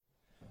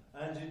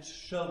And it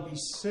shall be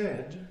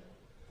said,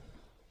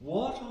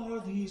 what are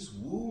these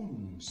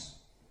wounds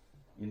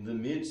in the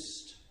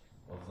midst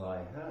of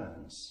thy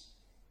hands?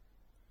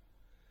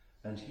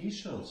 And he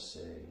shall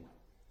say,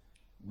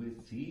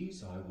 with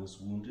these I was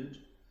wounded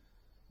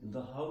in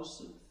the house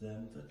of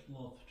them that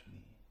loved me.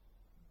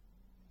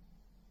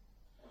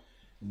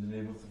 In the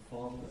name of the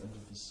Father, and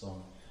of the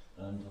Son,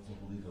 and of the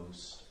Holy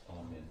Ghost.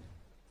 Amen.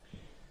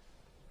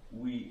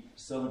 We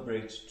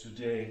celebrate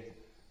today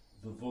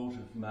the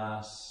votive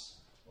Mass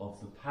of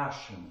the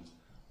Passion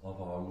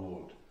of our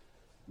Lord,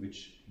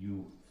 which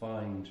you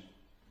find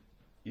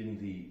in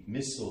the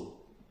Missal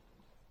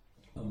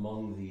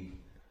among the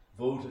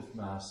votive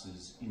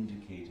Masses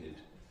indicated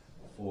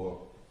for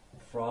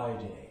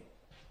Friday.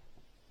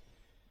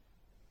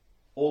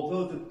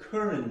 Although the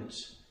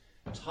current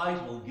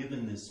title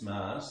given this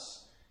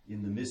Mass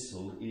in the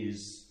Missal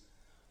is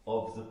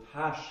of the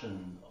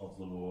Passion of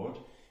the Lord,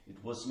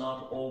 it was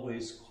not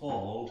always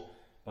called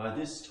by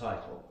this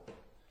title.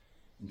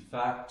 In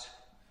fact,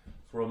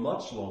 for a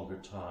much longer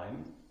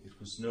time, it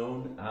was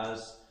known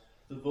as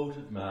the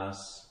votive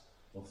Mass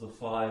of the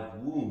Five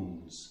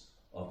Wounds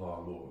of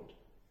our Lord.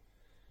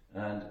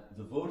 And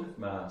the votive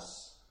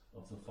Mass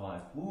of the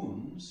Five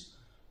Wounds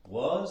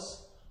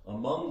was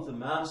among the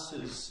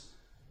Masses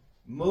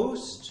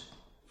most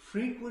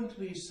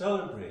frequently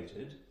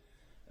celebrated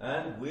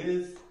and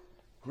with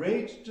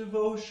great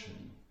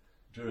devotion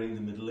during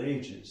the Middle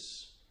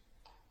Ages,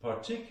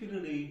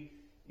 particularly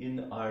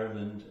in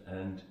Ireland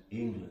and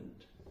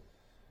England.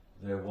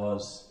 There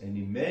was an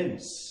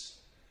immense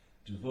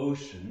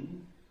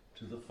devotion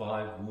to the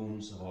five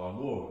wounds of our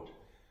Lord,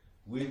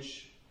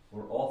 which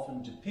were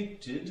often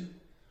depicted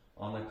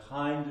on a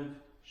kind of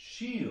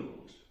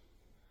shield.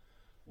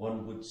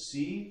 One would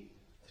see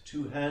the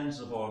two hands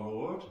of our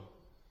Lord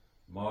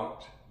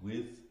marked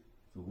with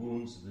the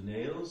wounds of the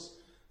nails,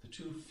 the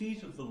 2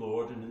 feet of the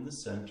Lord, and in the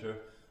center,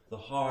 the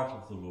heart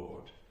of the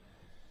Lord.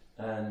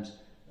 And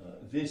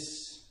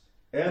this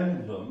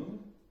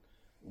emblem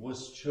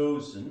was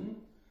chosen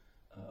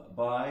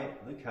by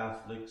the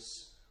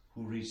Catholics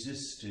who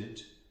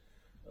resisted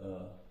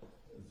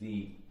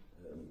the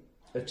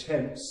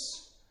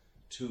attempts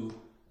to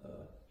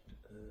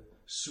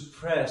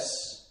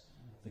suppress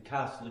the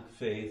Catholic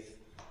faith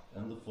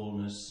and the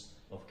fullness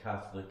of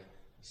Catholic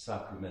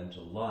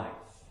sacramental life.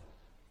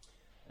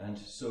 And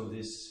so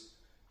this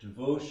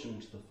devotion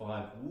to the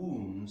five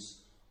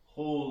wounds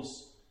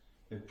holds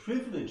a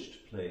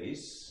privileged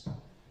place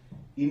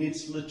in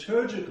its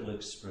liturgical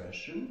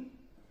expression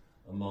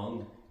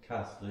among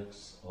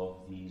Catholics of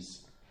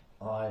these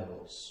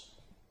isles.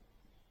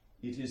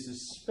 It is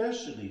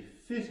especially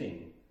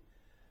fitting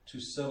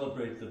to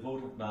celebrate the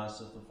votive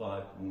Mass of the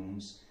Five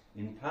Wounds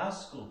in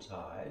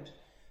Paschaltide,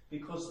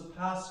 because the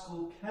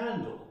Paschal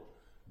candle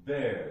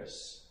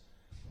bears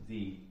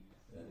the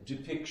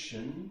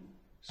depiction,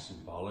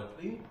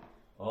 symbolically,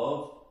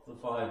 of the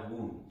five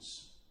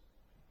wounds.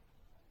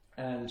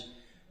 And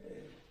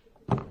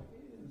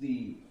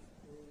the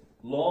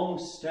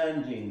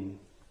long-standing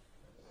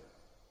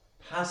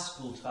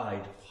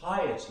Paschaltide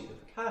piety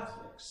of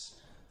Catholics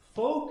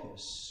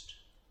focused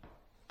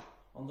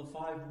on the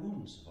five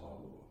wounds of our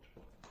Lord.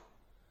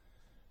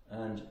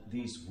 And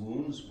these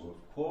wounds were,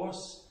 of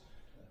course,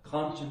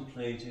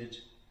 contemplated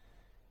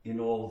in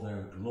all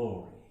their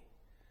glory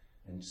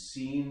and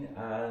seen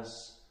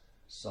as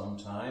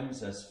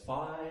sometimes as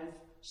five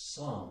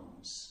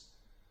suns,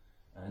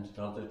 and at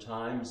other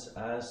times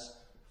as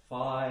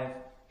five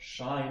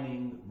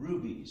shining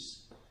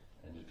rubies,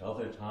 and at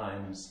other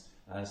times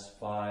as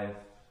five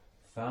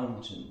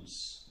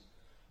fountains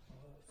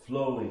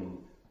flowing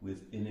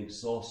with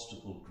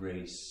inexhaustible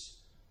grace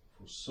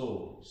for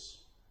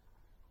souls.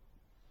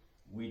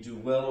 We do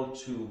well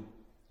to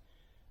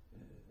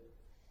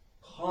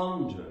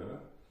ponder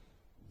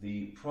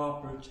the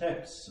proper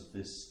texts of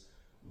this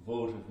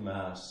votive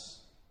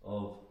Mass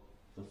of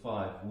the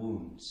five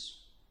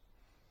wounds.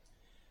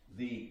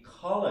 The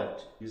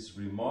collect is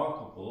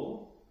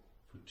remarkable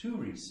for 2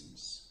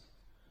 reasons.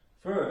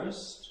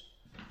 First,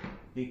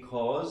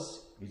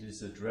 because it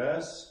is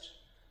addressed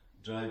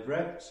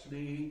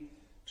directly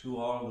to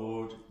our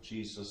Lord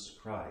Jesus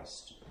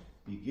Christ,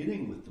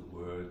 beginning with the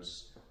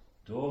words,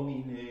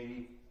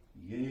 Domine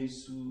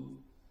Jesu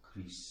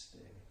Christe.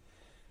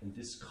 And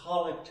this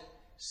collect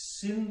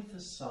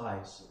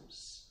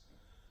synthesizes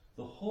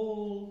the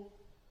whole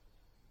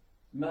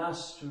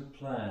master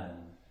plan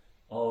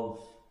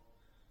of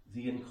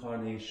the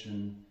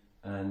Incarnation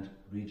and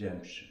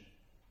redemption.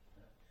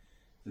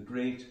 The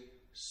great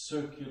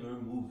circular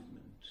movement,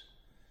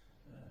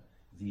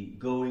 the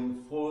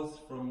going forth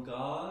from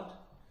God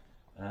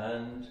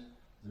and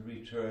the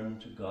return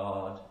to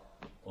God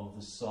of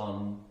the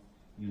Son,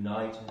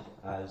 united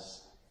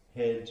as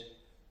head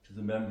to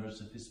the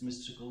members of his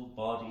mystical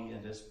body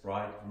and as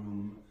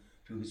bridegroom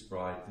to his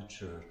bride, the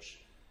Church,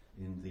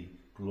 in the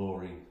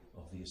glory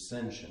of the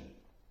Ascension.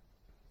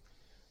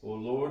 O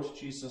Lord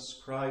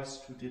Jesus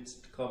Christ, who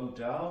didst come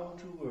down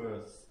to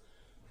earth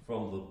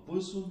from the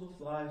bosom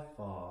of thy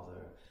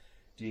Father,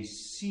 de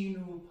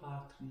sinu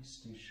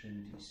patris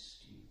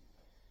descendisti,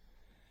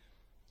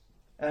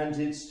 and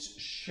didst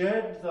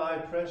shed thy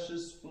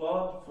precious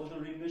blood for the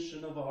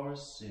remission of our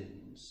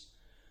sins,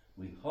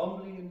 we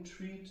humbly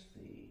entreat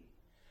thee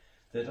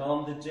that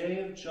on the day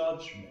of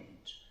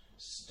judgment,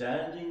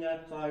 standing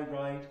at thy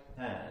right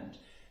hand,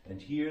 and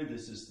here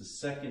this is the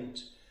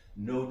second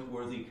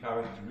noteworthy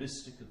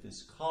characteristic of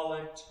this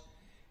collect,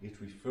 it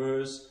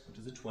refers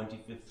to the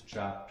 25th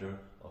chapter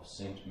of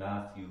St.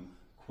 Matthew,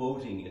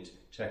 quoting it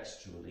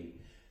textually.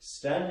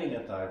 Standing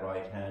at thy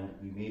right hand,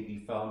 we may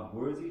be found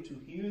worthy to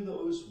hear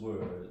those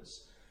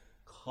words,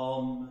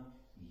 Come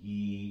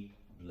ye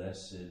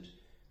blessed,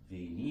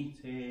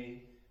 venite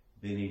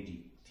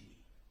benedicti.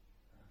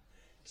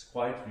 It's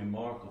quite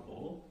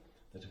remarkable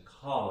that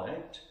a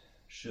collect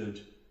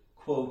should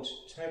quote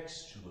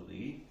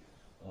textually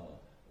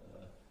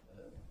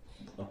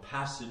a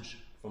passage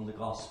from the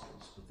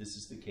Gospels, but this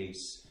is the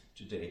case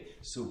today.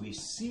 So we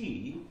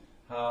see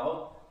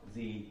how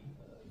the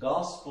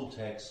Gospel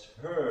text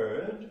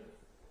heard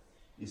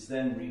is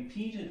then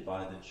repeated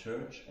by the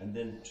church and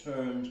then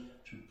turned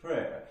to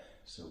prayer.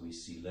 So we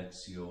see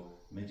lectio,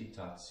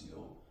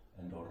 meditatio,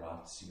 and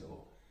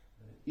oratio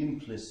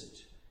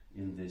implicit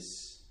in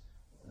this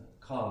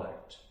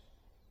collect.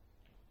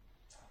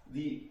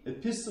 The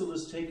epistle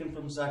is taken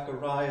from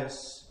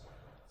Zacharias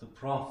the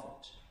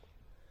prophet.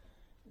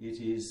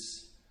 It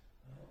is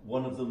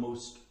one of the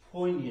most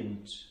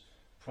poignant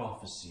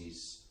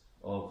prophecies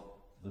of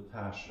the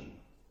Passion.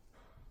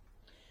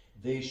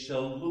 They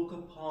shall look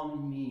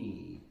upon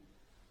me,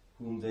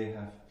 whom they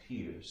have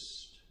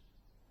pierced,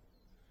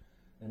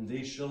 and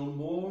they shall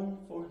mourn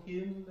for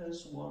him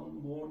as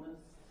one mourneth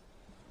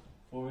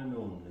for an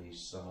only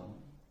son.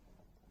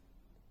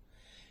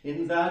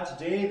 In that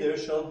day there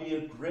shall be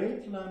a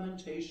great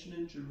lamentation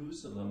in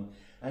Jerusalem,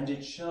 and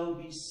it shall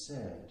be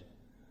said,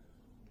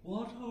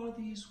 What are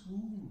these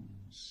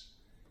wounds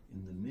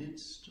in the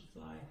midst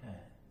of thy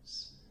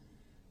hands?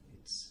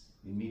 It's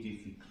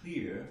immediately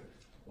clear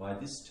why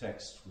this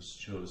text was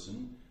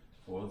chosen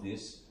for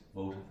this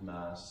votive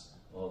mass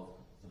of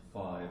the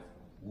 5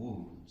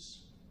 wounds.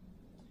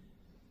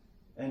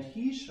 And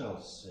he shall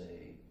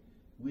say,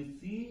 With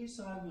these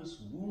I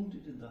was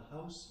wounded in the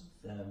house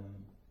of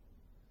them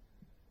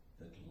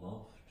that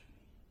loved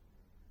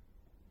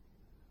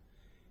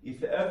me.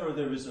 If ever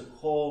there is a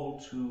call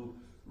to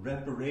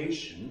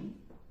reparation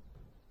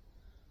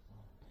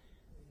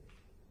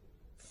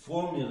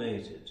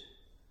formulated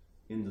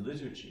in the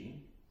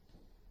liturgy,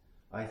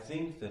 I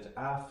think that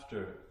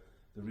after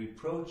the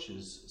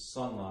reproaches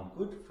sung on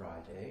Good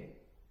Friday,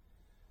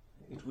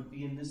 it would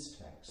be in this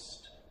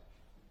text.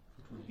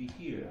 It would be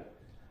here.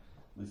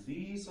 With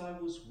these I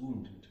was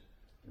wounded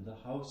in the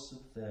house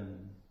of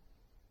them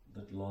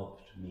that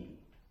loved me.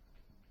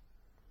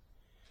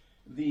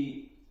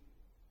 The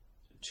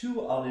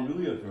 2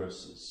 Alleluia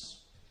verses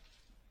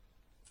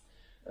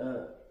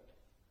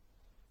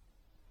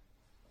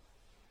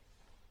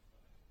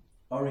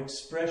are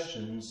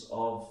expressions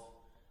of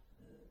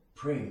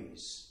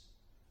praise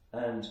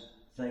and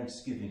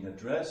thanksgiving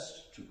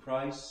addressed to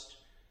Christ,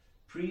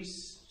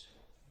 priest,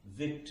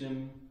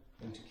 victim,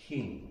 and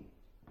king.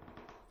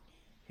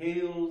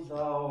 Hail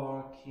thou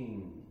our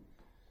King,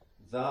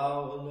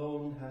 thou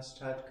alone hast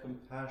had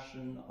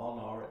compassion on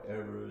our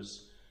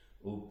errors.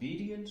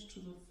 Obedient to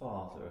the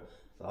Father,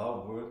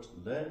 thou wert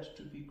led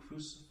to be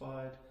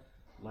crucified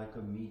like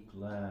a meek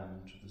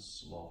lamb to the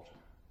slaughter.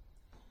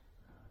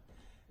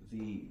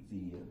 The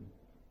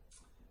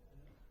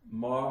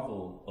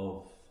marvel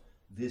of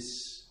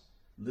this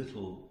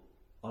little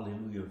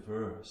Alleluia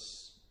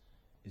verse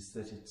is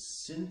that it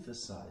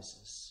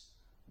synthesizes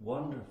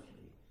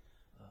wonderfully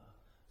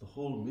the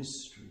whole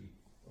mystery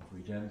of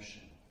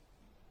redemption.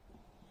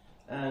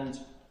 And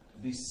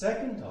the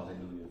second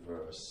Alleluia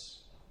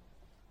verse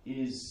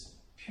is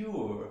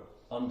pure,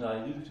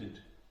 undiluted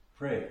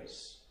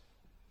praise.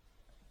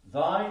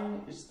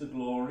 Thine is the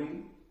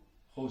glory,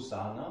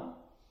 Hosanna,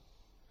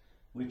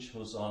 which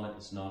Hosanna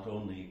is not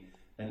only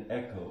an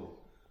echo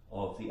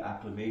of the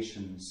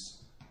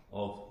acclamations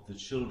of the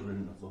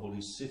children of the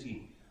Holy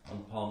City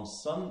on Palm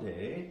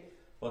Sunday,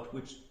 but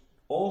which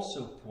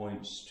also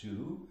points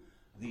to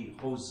the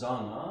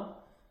Hosanna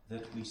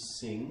that we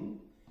sing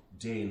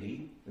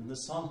daily in the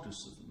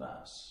Sanctus of the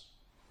Mass.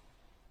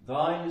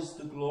 Thine is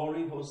the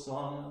glory,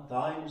 Hosanna,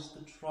 thine is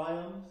the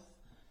triumph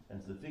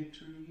and the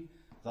victory,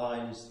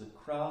 thine is the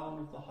crown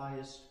of the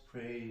highest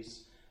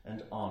praise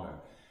and honor.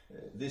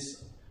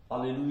 This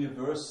Alleluia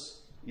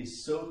verse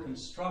is so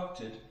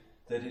constructed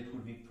that it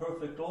would be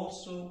perfect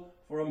also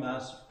for a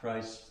Mass of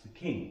Christ the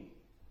King.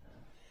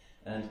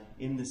 And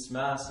in this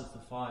Mass of the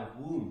 5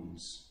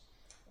 wounds,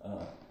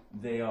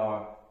 they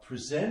are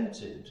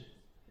presented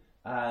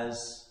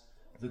as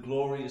the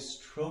glorious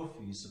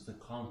trophies of the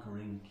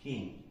conquering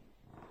King.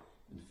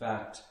 In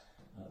fact,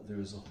 there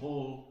is a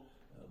whole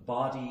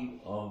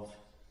body of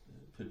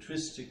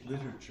patristic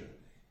literature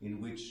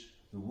in which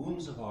the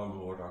wounds of our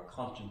Lord are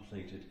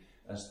contemplated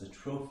as the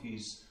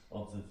trophies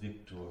of the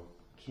victor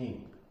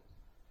King.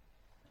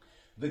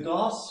 The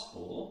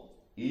Gospel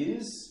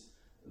is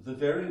the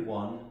very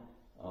one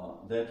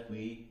that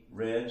we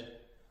read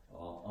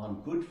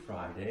on Good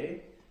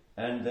Friday,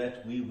 and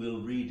that we will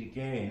read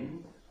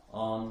again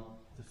on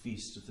the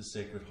Feast of the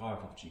Sacred Heart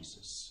of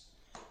Jesus.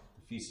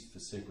 The Feast of the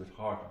Sacred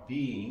Heart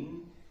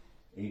being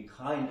a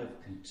kind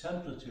of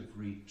contemplative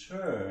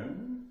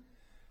return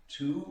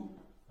to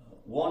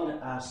one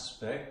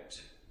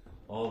aspect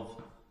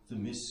of the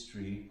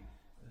mystery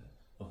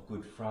of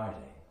Good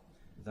Friday,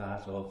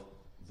 that of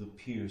the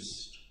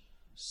pierced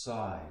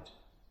side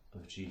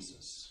of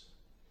Jesus.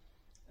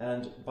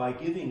 And by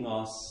giving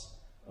us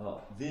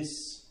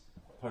this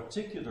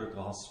particular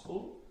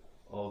gospel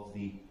of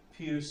the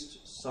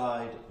pierced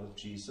side of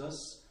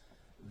Jesus,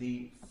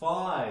 the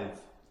 5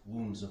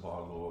 wounds of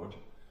our Lord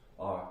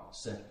are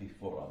set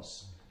before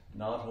us.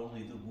 Not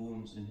only the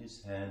wounds in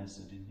his hands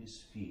and in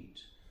his feet,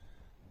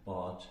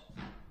 but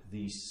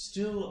the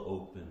still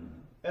open,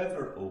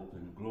 ever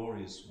open,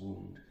 glorious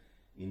wound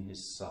in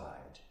his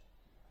side.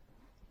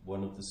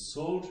 One of the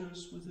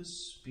soldiers with a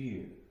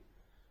spear,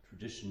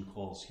 tradition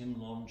calls him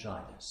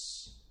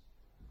Longinus,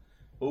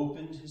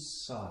 opened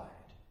his side,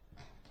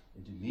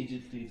 and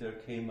immediately there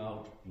came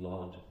out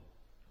blood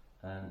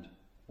and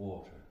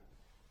water.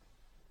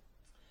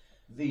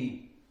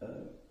 The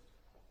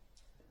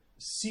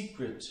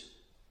secret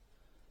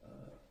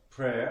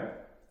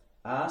prayer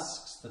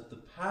asks that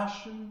the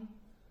passion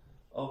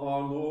of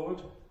our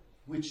Lord,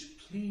 which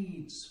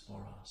pleads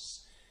for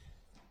us.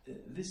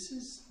 This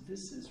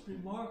is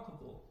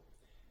remarkable,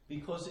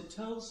 because it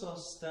tells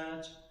us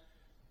that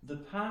the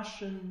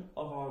passion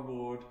of our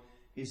Lord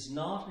is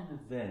not an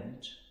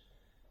event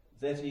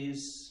that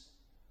is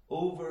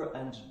over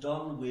and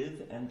done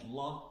with and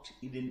locked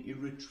in an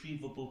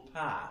irretrievable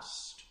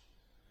past.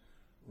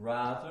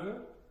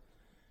 Rather,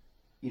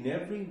 in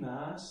every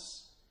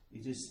Mass,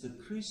 it is the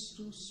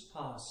Christus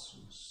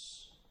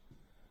Passus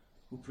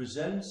who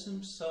presents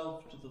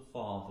himself to the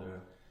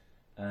Father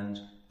and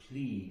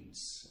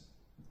pleads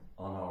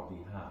on our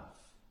behalf.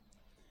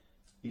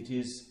 It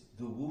is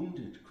the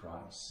wounded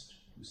Christ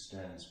who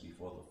stands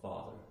before the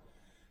Father,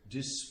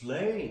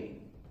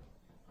 displaying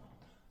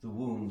the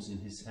wounds in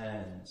his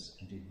hands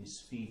and in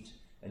his feet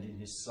and in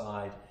his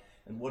side.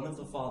 And one of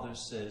the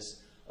fathers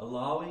says,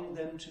 allowing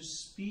them to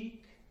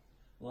speak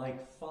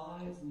like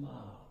 5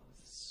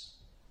 mouths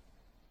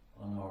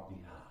on our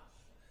behalf.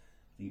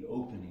 The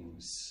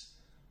openings,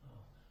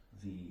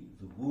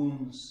 the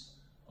wounds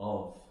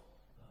of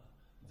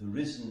the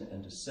risen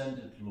and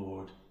ascended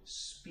Lord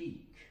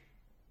speak.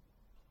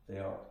 They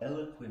are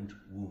eloquent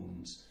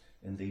wounds,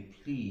 and they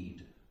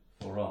plead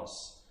for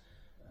us.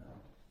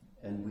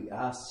 And we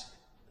ask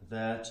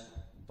that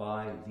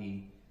by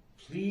the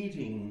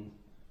pleading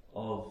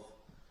of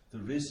the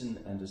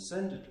risen and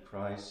ascended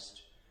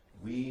Christ,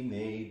 we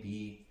may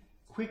be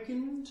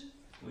quickened,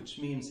 which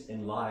means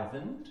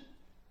enlivened,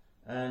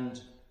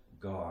 and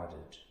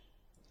guarded.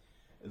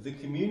 The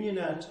communion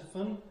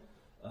antiphon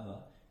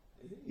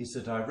is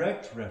a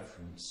direct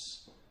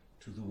reference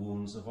to the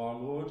wounds of our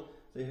Lord.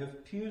 They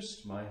have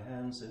pierced my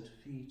hands and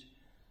feet.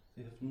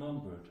 They have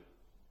numbered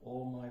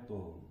all my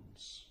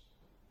bones.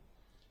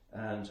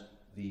 And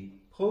the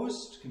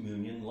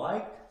post-communion,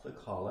 like the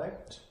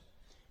collect,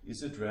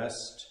 is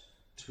addressed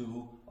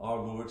to our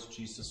Lord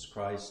Jesus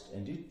Christ,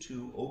 and it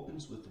too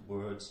opens with the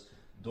words,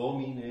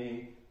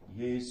 Domine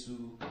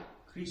Jesu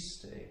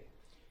Christe.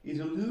 It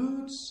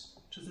alludes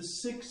to the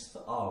 6th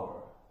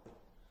hour.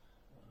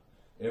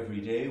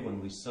 Every day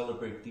when we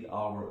celebrate the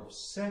hour of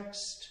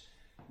Sext,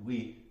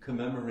 we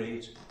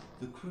commemorate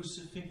the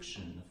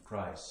crucifixion of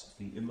Christ,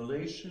 the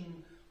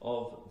immolation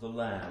of the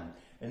Lamb.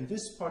 And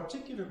this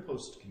particular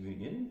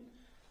post-communion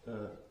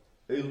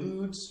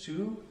alludes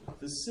to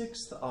the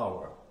 6th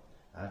hour,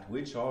 at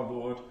which our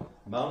Lord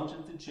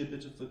mounted the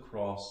gibbet of the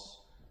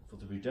cross for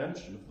the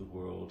redemption of the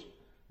world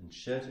and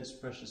shed his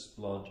precious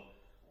blood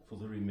for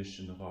the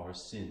remission of our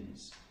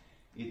sins.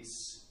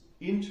 It's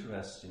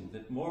interesting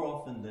that more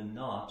often than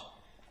not,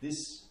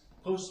 this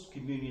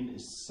post-communion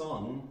is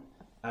sung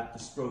at the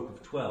stroke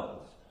of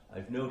 12.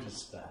 I've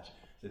noticed that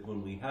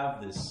when we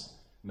have this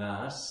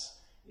Mass,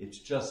 it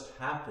just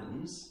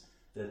happens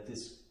that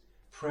this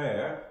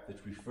prayer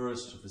that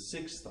refers to the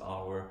 6th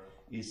hour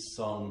is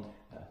sung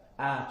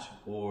at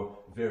or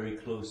very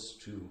close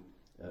to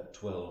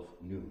 12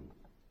 noon.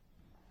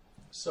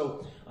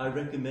 So I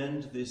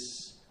recommend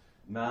this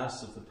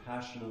Mass of the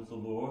Passion of the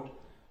Lord,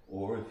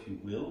 or if you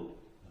will,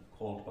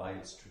 called by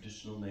its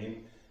traditional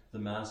name, the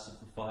Mass of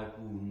the 5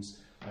 Wounds.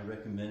 I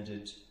recommend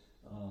it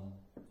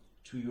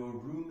to your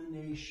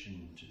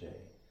rumination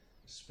today,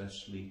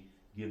 especially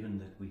given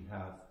that we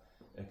have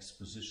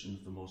exposition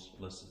of the Most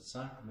Blessed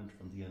Sacrament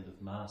from the end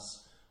of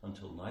Mass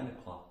until 9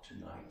 o'clock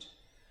tonight.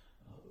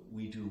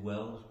 We do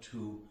well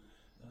to,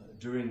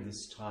 during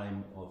this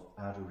time of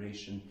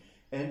adoration,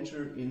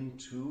 enter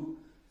into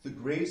the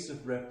grace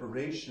of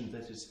reparation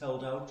that is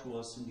held out to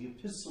us in the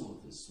epistle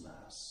of this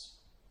Mass,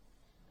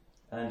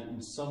 and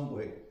in some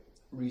way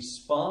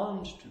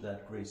respond to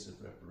that grace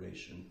of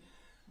reparation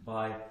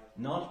by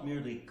not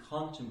merely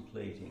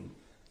contemplating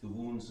the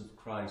wounds of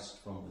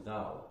Christ from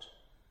without,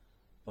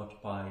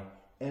 but by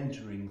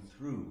entering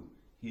through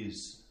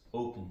his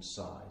open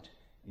side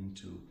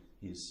into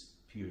his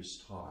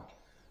pierced heart.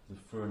 the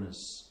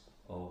furnace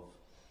of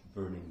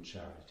burning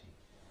charity.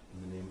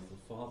 In the name of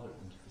the Father,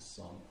 and of the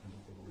Son, and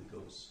of the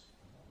Holy Ghost.